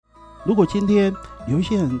如果今天有一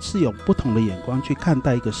些人是用不同的眼光去看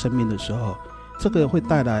待一个生命的时候，这个会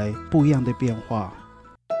带来不一样的变化。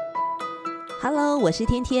Hello， 我是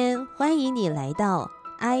天天，欢迎你来到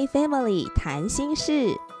iFamily 谈心事，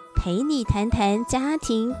陪你谈谈家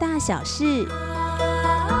庭大小事。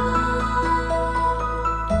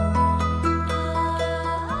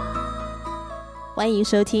欢迎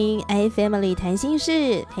收听 iFamily 谈心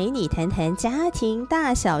事，陪你谈谈家庭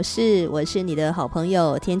大小事。我是你的好朋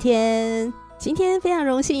友天天。今天非常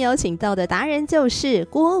荣幸邀请到的达人就是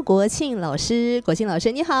郭国庆老师。国庆老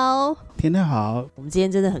师你好。天天好。我们今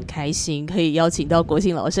天真的很开心可以邀请到国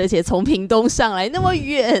庆老师，而且从屏东上来那么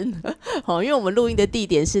远因为我们录音的地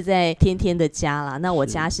点是在天天的家啦，那我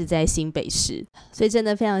家是在新北市，所以真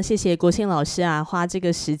的非常谢谢国庆老师啊，花这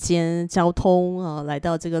个时间交通来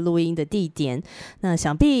到这个录音的地点。那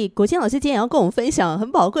想必国庆老师今天也要跟我们分享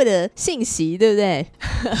很宝贵的信息，对不对？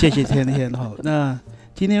谢谢天天那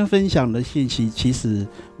今天分享的信息，其实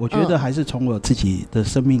我觉得还是从我自己的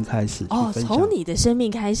生命开始去分享。从你的生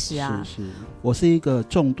命开始啊？是，我是一个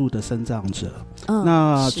重度的身障者，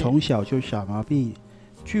那从小就小麻痹。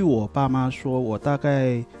据我爸妈说，我大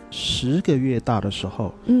概10个月大的时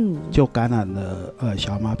候，就感染了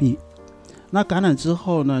小麻痹。那感染之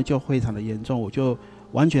后呢，就非常的严重，我就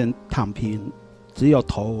完全躺平，只有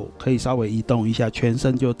头可以稍微移动一下，全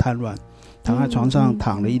身就瘫软，躺在床上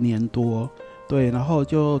躺了1年多。对，然后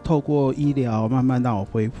就透过医疗慢慢让我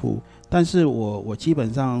恢复，但是我基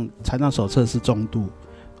本上残障手册是重度，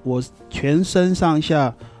我全身上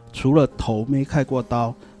下除了头没开过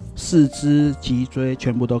刀，四肢脊椎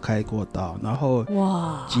全部都开过刀，然后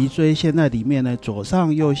脊椎现在里面呢，左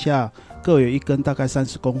上右下各有一根大概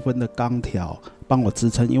30公分的钢条帮我支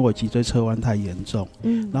撑，因为我脊椎侧弯太严重，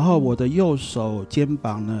然后我的右手肩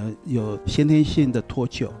膀呢有先天性的脱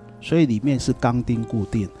臼，所以里面是钢钉固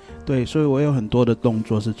定，对，所以我有很多的动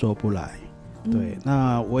作是做不来，对，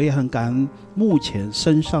那我也很感恩目前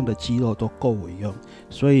身上的肌肉都够我用，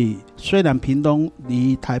所以虽然屏东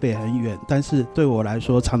离台北很远，但是对我来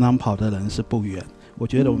说常常跑的人是不远，我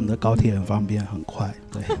觉得我们的高铁很方便很快，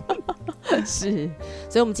对是，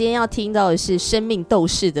所以我们今天要听到的是生命斗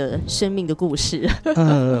士的生命的故事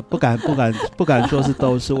不敢说是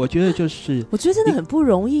斗士，我觉得我觉得真的很不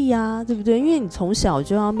容易啊，对不对？因为你从小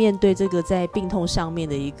就要面对这个在病痛上面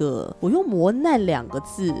的一个，我用磨难2个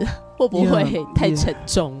字会不会太沉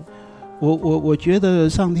重？我觉得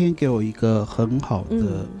上天给我一个很好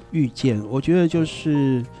的预见，我觉得就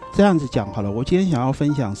是这样子讲好了，我今天想要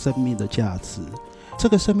分享生命的价值。这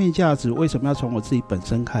个生命价值为什么要从我自己本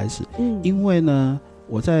身开始？因为呢，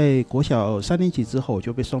我在国小3年级之后，我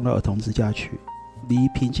就被送到儿童之家去，离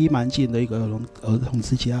平基蛮近的一个儿童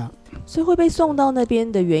之家。所以会被送到那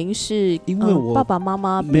边的原因是，因为我爸爸妈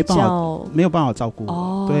妈没有办法照顾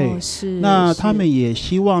我，对，是。那他们也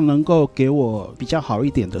希望能够给我比较好一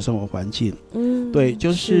点的生活环境，对，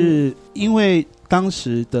就是因为当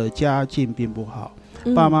时的家境并不好。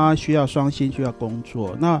爸妈需要双薪，需要工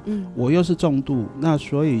作，那我又是重度，那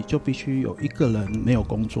所以就必须有一个人没有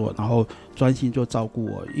工作，然后专心就照顾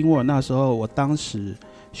我，因为我那时候我当时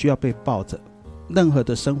需要被抱着，任何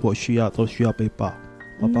的生活需要都需要被抱，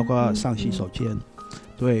包括上洗手间，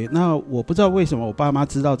对，那我不知道为什么我爸妈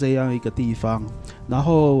知道这样一个地方，然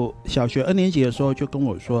后小学2年级的时候就跟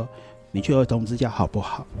我说，你去儿童之家好不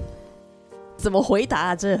好？怎么回答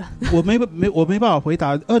啊？这我没办法回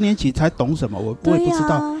答，2年级才懂什么，我也不知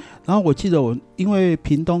道。然后我记得因为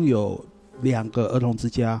屏东有2个儿童之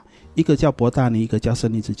家，一个叫博大尼，一个叫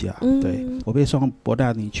胜利之家，对，我被送博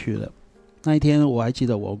大尼去了。那一天我还记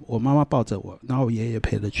得我妈妈抱着我，然后我爷爷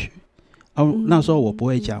陪着去。那时候我不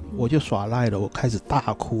会讲，我就耍赖了，我开始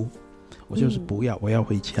大哭，我就是不要，我要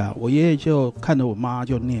回家。我爷爷就看着我妈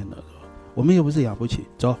就念了，我们又不是养不起，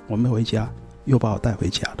走，我们回家，又把我带回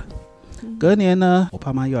家了。隔年呢，我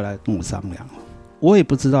爸妈又来跟我商量了，我也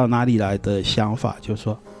不知道哪里来的想法，就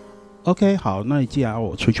说 OK 好，那你既然要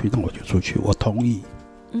我出去，那我就出去，我同意。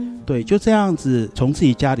对，就这样子从自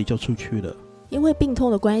己家里就出去了。因为病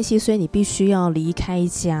痛的关系，所以你必须要离开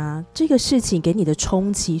家，这个事情给你的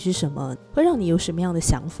冲击是什么？会让你有什么样的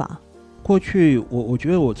想法？过去我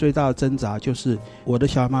觉得我最大的挣扎就是我的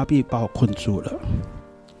小麻痹把我困住了，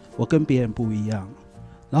我跟别人不一样，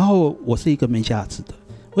然后我是一个没价值的。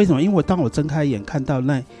为什么？因为当我睁开眼看到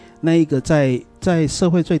那一个在社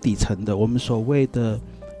会最底层的我们所谓的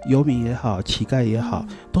游民也好，乞丐也好，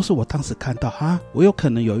都是我当时看到我有可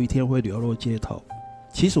能有一天会流落街头。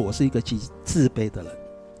其实我是一个自卑的人，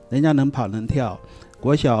人家能跑能跳，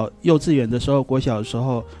国小幼稚园的时候，国小的时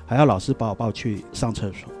候还要老师把我抱去上厕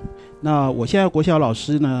所。那我现在国小老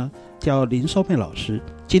师呢叫林收佩老师，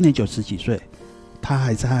今年90几岁，他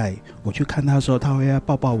还在，我去看他的时候他会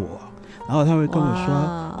抱抱我，然后他会跟我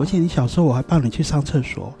说，国庆你小时候我还帮你去上厕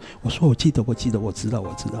所，我说我记得，我知道。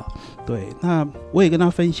对，那我也跟他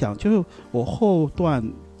分享，就是我后段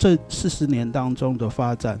这40年当中的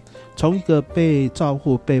发展，从一个被照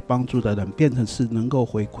顾被帮助的人变成是能够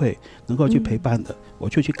回馈能够去陪伴的，我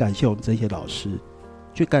就去感谢我们这些老师，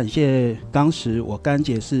去感谢当时我干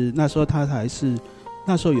姐是那时候她还是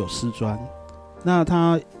那时候有师专，那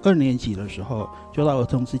她2年级的时候就到儿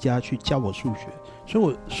童之家去教我数学，所以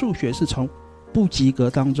我数学是从不及格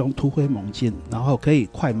当中突飞猛进，然后可以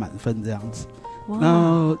快满分这样子。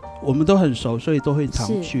那我们都很熟，所以都会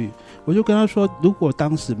常去。我就跟他说，如果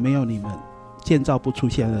当时没有你们，建造不出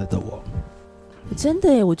现在的我。真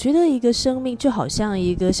的耶，我觉得一个生命就好像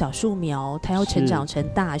一个小树苗，它要成长成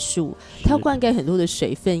大树，它要灌溉很多的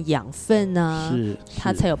水分养分啊，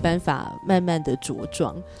它才有办法慢慢的茁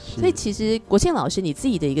壮。所以其实国庆老师你自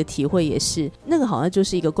己的一个体会也是，那个好像就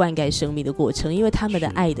是一个灌溉生命的过程，因为他们的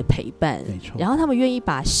爱的陪伴，然后他们愿意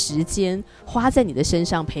把时间花在你的身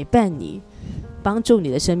上陪伴你，帮助你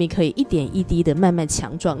的生命可以一点一滴的慢慢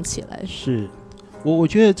强壮起来。是，我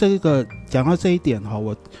觉得这个讲到这一点哈，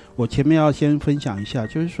我前面要先分享一下，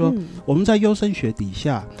就是说，我们在优生学底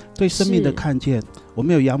下对生命的看见，我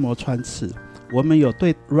们有羊膜穿刺，我们有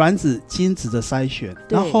对卵子精子的筛选，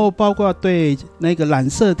然后包括对那个染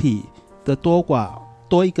色体的多寡，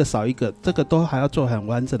多一个少一个，这个都还要做很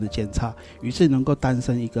完整的检查，于是能够诞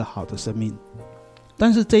生一个好的生命。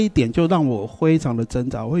但是这一点就让我非常的挣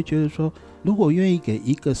扎，我会觉得说，如果愿意给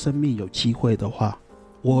一个生命有机会的话，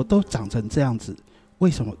我都长成这样子，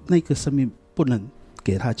为什么那个生命不能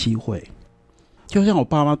给他机会？就像我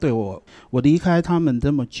爸妈对我离开他们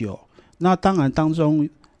这么久，那当然当中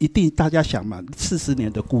一定大家想嘛，40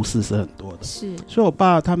年的故事是很多的，是，所以我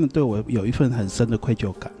爸他们对我有一份很深的愧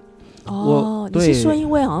疚感。你是说因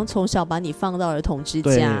为好像从小把你放到儿童之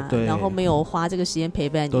家，然后没有花这个时间陪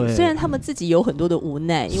伴你，虽然他们自己有很多的无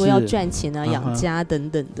奈，因为要赚钱啊、养家等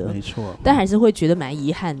等的，没错，但还是会觉得蛮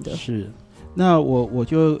遗憾的。是，那我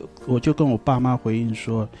就跟我爸妈回应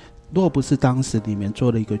说，若不是当时你们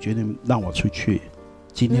做了一个决定让我出去，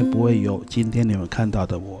今天不会有今天你们看到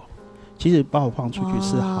的我。其实把我放出去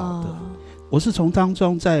是好的，我是从当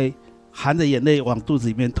中在含着眼泪往肚子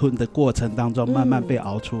里面吞的过程当中慢慢被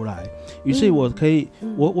熬出来，于是我可以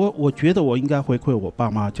我觉得我应该回馈我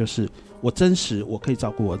爸妈，就是我真实我可以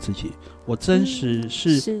照顾我自己，我真实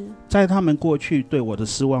是在他们过去对我的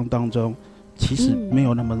失望当中其实没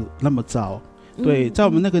有那么糟。对，在我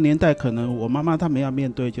们那个年代，可能我妈妈他们要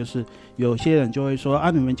面对，就是有些人就会说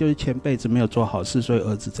啊，你们就是前辈子没有做好事，所以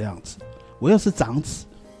儿子这样子。我又是长子，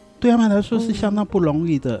对他们来说是相当不容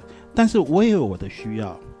易的，但是我也有我的需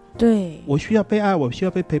要。对，我需要被爱，我需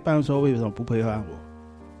要被陪伴的时候，为什么不陪伴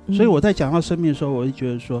我？所以我在讲到生命的时候，我就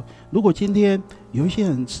觉得说，如果今天有一些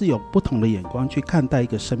人是有不同的眼光去看待一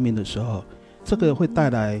个生命的时候，这个会带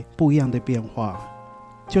来不一样的变化。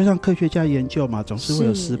就像科学家研究嘛，总是会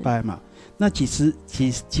有失败嘛，那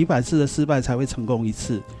几百次的失败才会成功一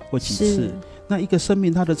次或几次。那一个生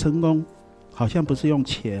命它的成功好像不是用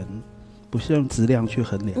钱，不是用质量去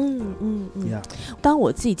衡量。当我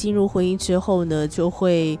自己进入婚姻之后呢，就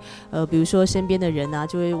会比如说身边的人啊，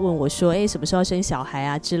就会问我说，什么时候生小孩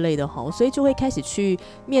啊之类的齁，所以就会开始去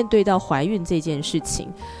面对到怀孕这件事情。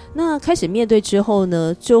那开始面对之后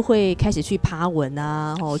呢，就会开始去爬文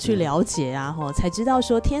啊，去了解啊，才知道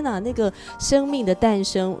说，天哪，那个生命的诞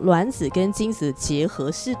生，卵子跟精子的结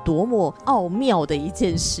合是多么奥妙的一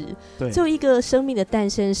件事。就一个生命的诞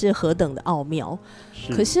生是何等的奥妙。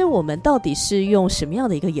可是我们到底是用什么样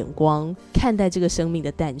的一个眼光看待这个生命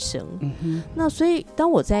的诞生？那所以当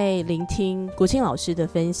我在聆听国庆老师的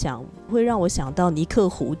分享，会让我想到尼克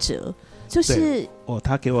胡哲，就是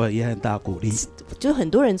他给我也很大鼓励，就很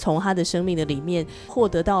多人从他的生命的里面获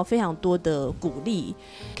得到非常多的鼓励，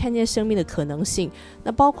看见生命的可能性。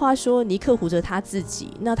那包括说尼克胡哲他自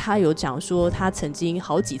己，那他有讲说他曾经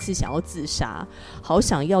好几次想要自杀，好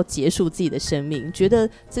想要结束自己的生命，觉得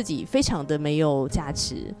自己非常的没有价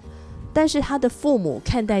值。但是他的父母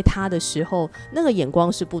看待他的时候，那个眼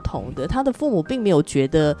光是不同的。他的父母并没有觉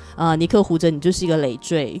得尼克胡哲你就是一个累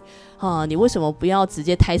赘你为什么不要直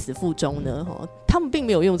接胎死腹中呢？他们并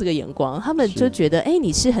没有用这个眼光，他们就觉得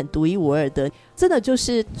你是很独一无二的。真的就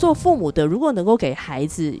是做父母的，如果能够给孩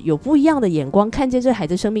子有不一样的眼光，看见这孩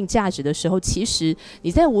子生命价值的时候，其实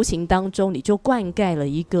你在无形当中你就灌溉了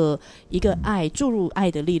一个爱，注入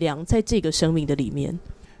爱的力量在这个生命的里面。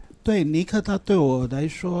对，尼克他对我来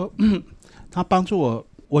说他帮助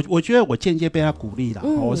我觉得我间接被他鼓励了。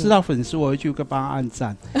我是他粉丝，我会去帮他按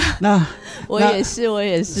赞。那我也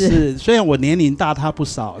是虽然我年龄大他不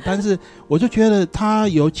少，但是我就觉得他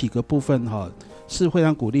有几个部分是非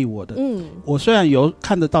常鼓励我的。我虽然有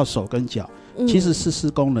看得到手跟脚，其实是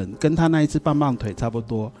失功能，跟他那一只棒棒腿差不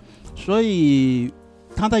多。所以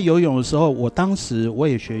他在游泳的时候，我当时我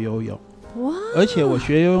也学游泳，而且我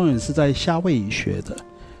学游泳是在夏威夷学的。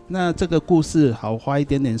那这个故事好，花一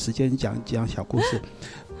点点时间讲小故事。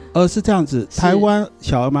是这样子，台湾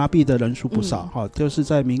小儿麻痹的人数不少，就是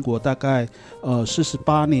在民国大概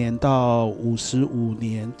48年到55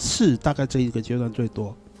年次，大概这一个阶段最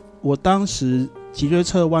多。我当时脊椎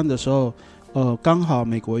侧弯的时候，刚好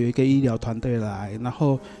美国有一个医疗团队来，然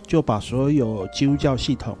后就把所有基督教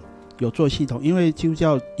系统有做系统，因为基督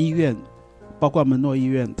教医院包括门诺医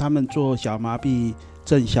院，他们做小儿麻痹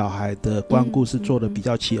症小孩的关顾是做的比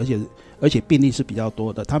较齐，而且病例是比较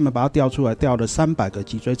多的。他们把它调出来，调了300个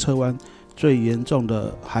脊椎侧弯最严重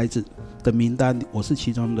的孩子的名单，我是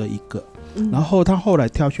其中的一个。然后他后来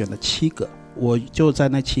挑选了7个，我就在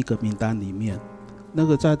那7个名单里面。那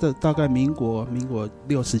个在这大概民国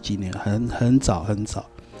60几年，很早。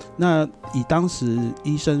那以当时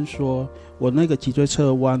医生说，我那个脊椎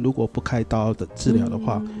侧弯如果不开刀的治疗的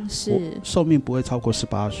话，我寿命不会超过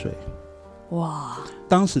18岁。哇！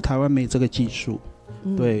当时台湾没这个技术，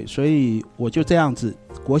对，所以我就这样子，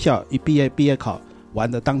国小一毕业考完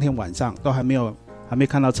的当天晚上，都还没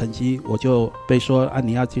看到成绩，我就被说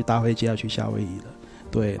你要去搭飞机要去夏威夷了。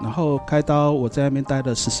对，然后开刀，我在那边待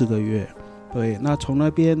了14个月。对，那从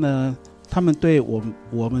那边呢，他们对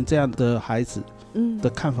我们这样的孩子的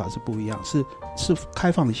看法是不一样，是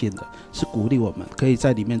开放性的，是鼓励我们可以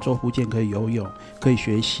在里面做复健，可以游泳，可以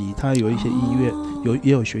学习，他有一些医院，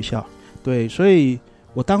也有学校。对，所以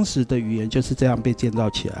我当时的语言就是这样被建造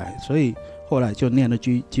起来，所以后来就念了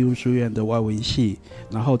基督书院的外文系，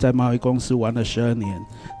然后在贸易公司玩了12年，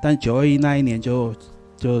但921那一年就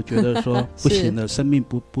觉得说不行了，生命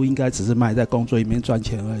不应该只是埋在工作里面赚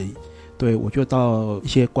钱而已。对，我就到一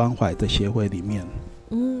些关怀的协会里面，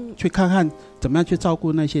去看看怎么样去照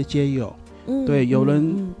顾那些街友。对，有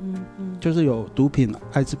人就是有毒品、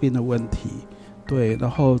艾滋病的问题。对，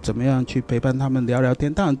然后怎么样去陪伴他们聊聊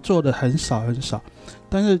天，当然做的很少，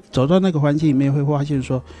但是走到那个环境里面会发现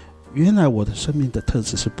说，原来我的生命的特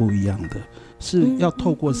质是不一样的，是要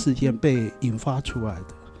透过事件被引发出来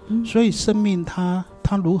的。所以生命它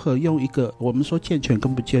如何用一个我们说健全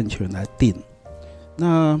跟不健全来定。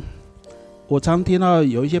那我常听到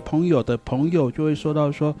有一些朋友就会说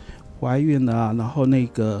到说怀孕啊，然后那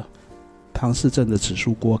个唐氏症的指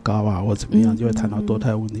数过高啊，或怎么样，就会谈到堕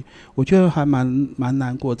胎问题。我觉得还蛮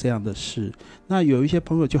难过这样的事。那有一些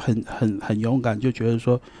朋友就很勇敢，就觉得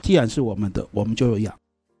说，既然是我们的，我们就有养。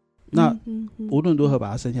那无论如何把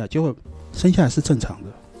它生下来，结果生下来是正常的。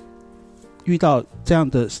遇到这样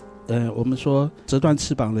的我们说折断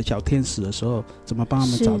翅膀的小天使的时候，怎么帮他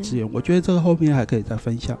们找资源？我觉得这个后面还可以再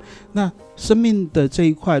分享。那生命的这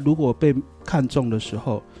一块如果被看中的时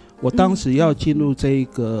候，我当时要进入这一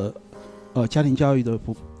个家庭教育的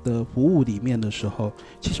服务里面的时候，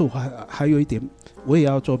其实我还有一点，我也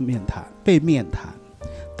要做被面谈。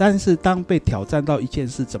但是当被挑战到一件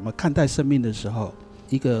事怎么看待生命的时候，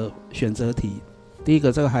一个选择题，第一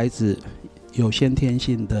个，这个孩子有先天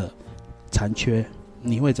性的残缺，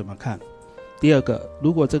你会怎么看？第二个，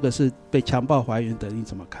如果这个是被强暴怀孕的，你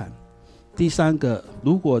怎么看？第三个，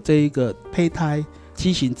如果这一个胚胎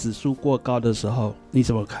畸形指数过高的时候，你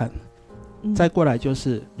怎么看？再过来就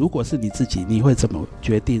是，如果是你自己，你会怎么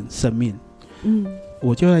决定生命？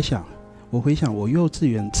我就在想，我回想我幼稚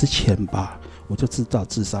园之前吧，我就知道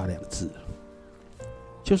自杀2字，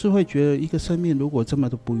就是会觉得一个生命如果这么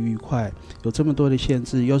的不愉快，有这么多的限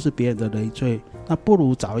制，又是别人的累赘，那不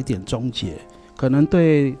如早一点终结，可能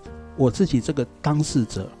对我自己这个当事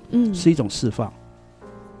者是一种释放。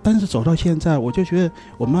但是走到现在，我就觉得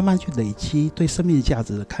我慢慢去累积对生命价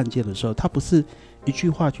值的看见的时候，它不是一句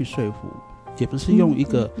话去说服，也不是用一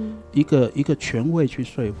个权威去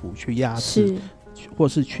说服、去压制，或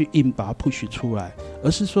是去硬把它 push 出来，而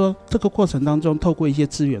是说这个过程当中，透过一些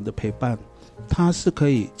资源的陪伴，它是可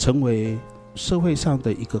以成为社会上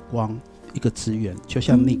的一个光、一个资源，就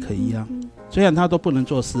像 Nick 一样。虽然他都不能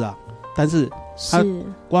做事啊，但是他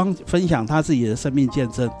光分享他自己的生命见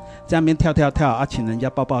证，在那边跳啊，请人家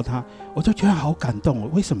抱抱他，我就觉得好感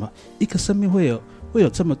动。为什么一个生命会有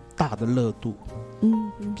这么大的热度？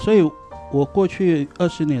所以我过去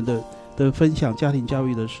20年的分享家庭教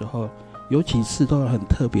育的时候，有几次都有很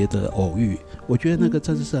特别的偶遇，我觉得那个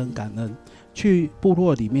真的是很感恩。去部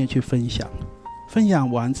落里面去分享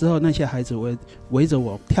完之后，那些孩子围着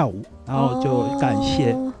我跳舞，然后就感谢，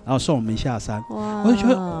然后送我们下山。我就觉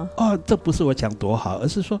得这不是我讲多好，而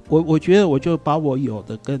是说我觉得我就把我有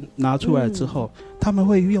的跟拿出来之后，他们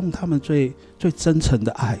会用他们最真诚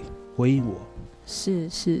的爱回应我。是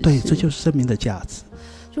是，对，这就是生命的价值。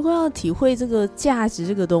如果要体会这个价值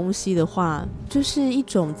这个东西的话，就是一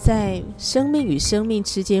种在生命与生命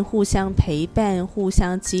之间互相陪伴、互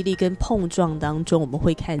相激励跟碰撞当中，我们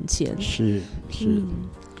会看见。是。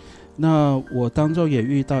那我当中也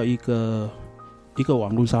遇到一个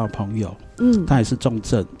网络上的朋友，他也是重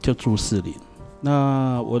症，就住士林。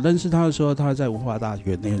那我认识他的时候，他在文化大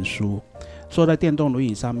学念书，坐在电动轮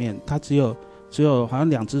椅上面，他只有好像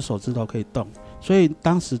2只手指头可以动。所以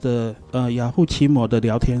当时的雅虎奇摩的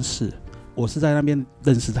聊天室，我是在那边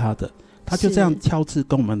认识他的。他就这样敲字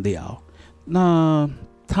跟我们聊。那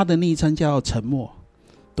他的昵称叫沉默，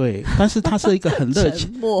对，但是他是一个很热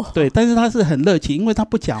情，对，但是他是很热情，因为他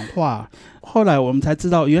不讲话。后来我们才知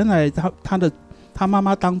道，原来他妈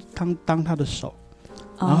妈当他的手，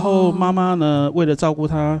然后妈妈呢，为了照顾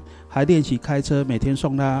他，还练习开车，每天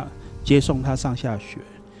接送他上下学。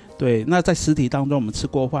对，那在实体当中我们吃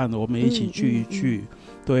过饭，我们一起聚一聚。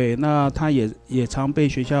对，那他也常被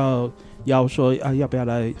学校邀说要不要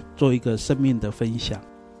来做一个生命的分享。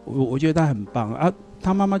我觉得他很棒啊。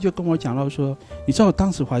他妈妈就跟我讲到说，你知道我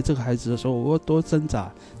当时怀这个孩子的时候我多挣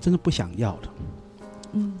扎，真的不想要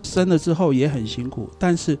了。生了之后也很辛苦，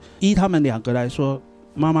但是依他们2个来说，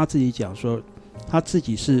妈妈自己讲说她自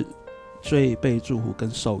己是最被祝福跟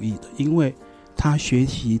受益的，因为她学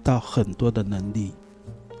习到很多的能力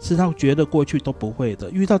是他觉得过去都不会的。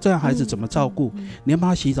遇到这样孩子怎么照顾，连帮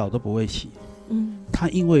他洗澡都不会洗。他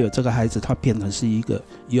因为有这个孩子，他变成是一个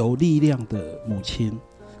有力量的母亲，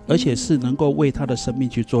而且是能够为他的生命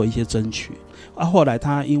去做一些争取。后来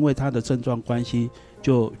他因为他的症状关系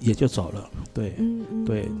也就走了。对，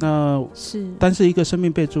对，那是，但是一个生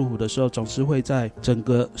命被祝福的时候，总是会在整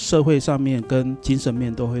个社会上面跟精神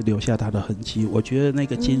面都会留下他的痕迹。我觉得那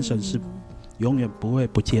个精神是永远不会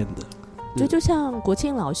不见的。就像国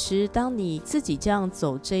庆老师，当你自己这样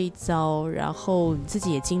走这一遭，然后你自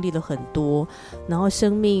己也经历了很多，然后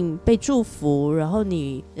生命被祝福，然后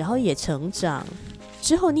也成长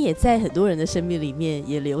之后，你也在很多人的生命里面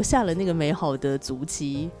也留下了那个美好的足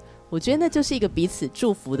迹。我觉得那就是一个彼此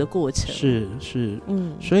祝福的过程。是，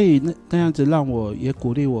所以那样子让我也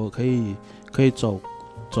鼓励我可以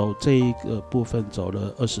走这一个部分走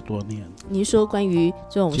了20多年。你说关于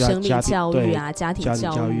这种生命教育啊、家庭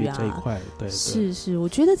教育啊这一块，对，是，我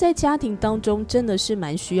觉得在家庭当中真的是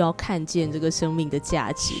蛮需要看见这个生命的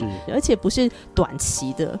价值，而且不是短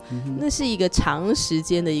期的，那是一个长时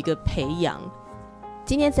间的一个培养。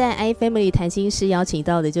今天在 iFamily 谈心室邀请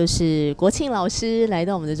到的就是国庆老师来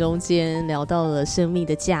到我们的中间，聊到了生命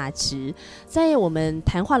的价值。在我们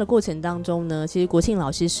谈话的过程当中呢，其实国庆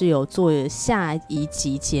老师是有做下一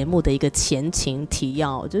集节目的一个前情提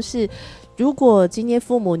要，就是如果今天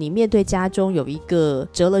父母你面对家中有一个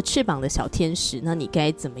折了翅膀的小天使，那你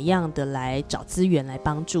该怎么样的来找资源来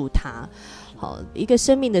帮助他。好，一个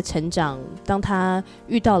生命的成长，当他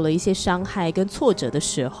遇到了一些伤害跟挫折的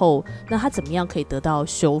时候，那他怎么样可以得到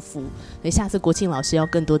修复？所以下次国庆老师要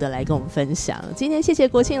更多的来跟我们分享。今天谢谢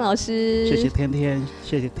国庆老师，谢谢天天，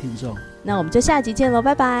谢谢听众，那我们就下集见咯，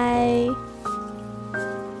拜拜。